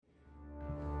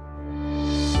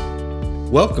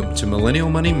Welcome to Millennial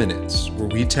Money Minutes, where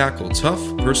we tackle tough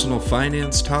personal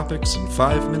finance topics in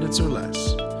 5 minutes or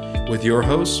less. With your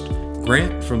host,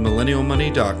 Grant from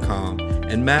MillennialMoney.com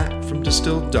and Matt from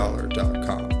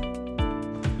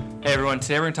DistilledDollar.com. Hey everyone,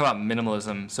 today we're going to talk about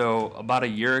minimalism. So about a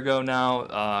year ago now,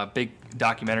 a big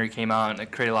documentary came out and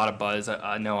it created a lot of buzz,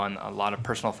 I know, on a lot of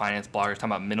personal finance bloggers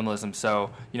talking about minimalism.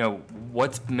 So,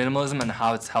 what's minimalism and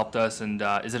how it's helped us, and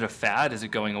is it a fad? Is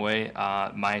it going away?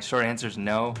 My short answer is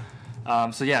no.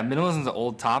 Minimalism is an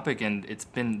old topic, and it's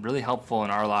been really helpful in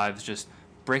our lives, just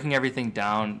breaking everything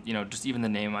down. Just even the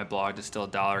name of my blog,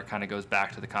 Distilled Dollar, kind of goes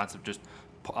back to the concept of just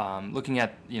looking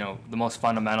at, the most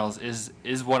fundamentals.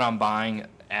 Is what I'm buying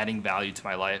adding value to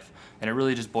my life? And it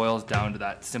really just boils down to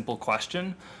that simple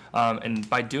question. And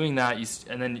by doing that,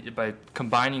 by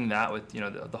combining that with,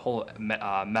 the whole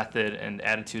method and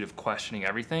attitude of questioning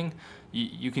everything,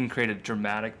 you can create a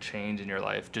dramatic change in your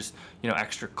life. Just,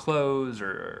 extra clothes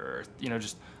or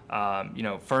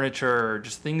furniture, or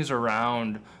just things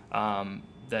around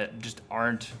that just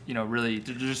aren't, really,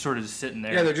 they're just sort of just sitting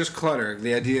there. Yeah, they're just clutter.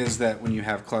 The idea is that when you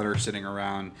have clutter sitting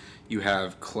around, you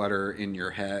have clutter in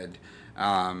your head.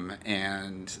 With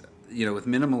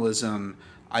minimalism,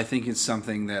 I think it's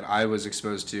something that I was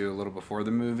exposed to a little before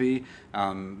the movie.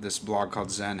 This blog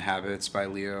called Zen Habits by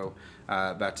Leo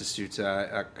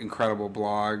Batistuta, incredible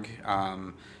blog.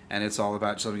 And it's all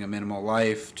about just living a minimal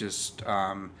life, just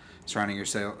surrounding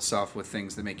yourself with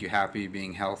things that make you happy,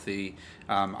 being healthy.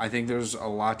 I think there's a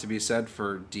lot to be said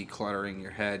for decluttering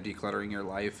your head, decluttering your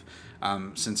life.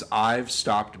 Since I've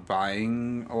stopped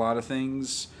buying a lot of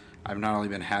things, I've not only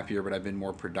been happier, but I've been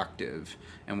more productive.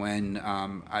 And when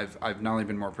I've not only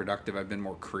been more productive, I've been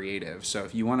more creative. So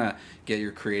if you want to get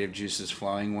your creative juices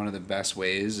flowing, one of the best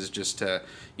ways is just to,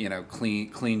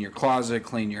 clean your closet,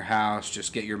 clean your house,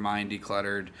 just get your mind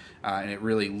decluttered. And it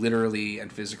really literally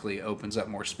and physically opens up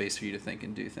more space for you to think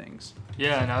and do things.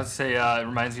 Yeah, and I would say it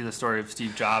reminds me of the story of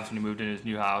Steve Jobs when he moved into his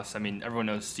new house. I mean, everyone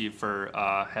knows Steve for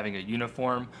having a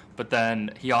uniform, but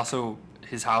then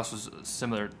his house was a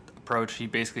similar approach. He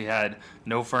basically had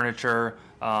no furniture.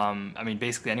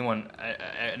 Basically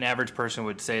an average person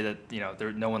would say that,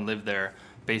 no one lived there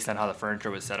based on how the furniture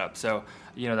was set up. So,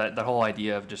 that whole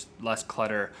idea of just less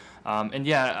clutter.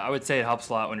 I would say it helps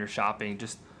a lot when you're shopping.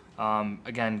 Just,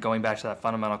 again, going back to that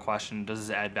fundamental question, does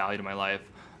this add value to my life?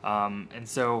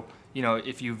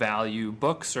 If you value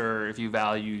books, or if you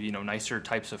value, nicer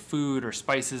types of food or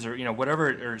spices, or,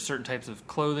 whatever, or certain types of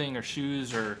clothing or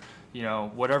shoes, or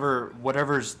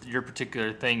whatever's your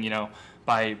particular thing,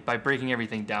 by breaking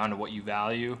everything down to what you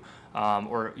value,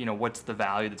 or what's the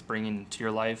value that's bringing to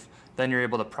your life, then you're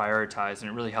able to prioritize, and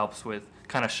it really helps with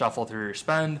kind of shuffle through your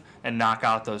spend and knock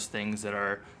out those things that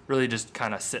are really just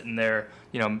kind of sitting there.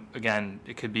 Again,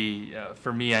 it could be,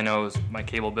 for me, I know, it's my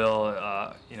cable bill,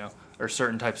 or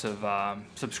certain types of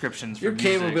subscriptions for music.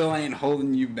 Your cable bill ain't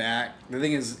holding you back. The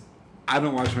thing is, I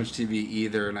don't watch much TV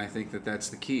either, and I think that that's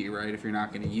the key, right? If you're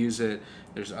not going to use it,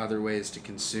 there's other ways to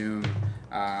consume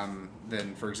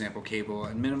than, for example, cable.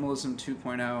 And Minimalism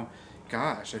 2.0,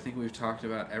 gosh, I think we've talked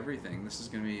about everything. This is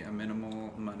going to be a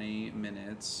Minimal Money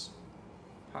Minutes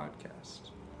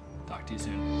podcast. Talk to you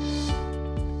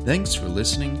soon. Thanks for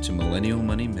listening to Millennial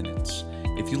Money Minutes.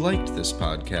 If you liked this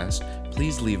podcast,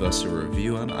 please leave us a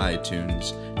review on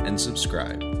iTunes and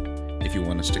subscribe. If you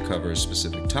want us to cover a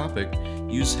specific topic,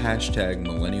 use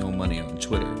 #MillennialMoney on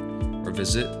Twitter or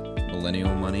visit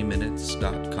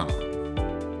MillennialMoneyMinutes.com.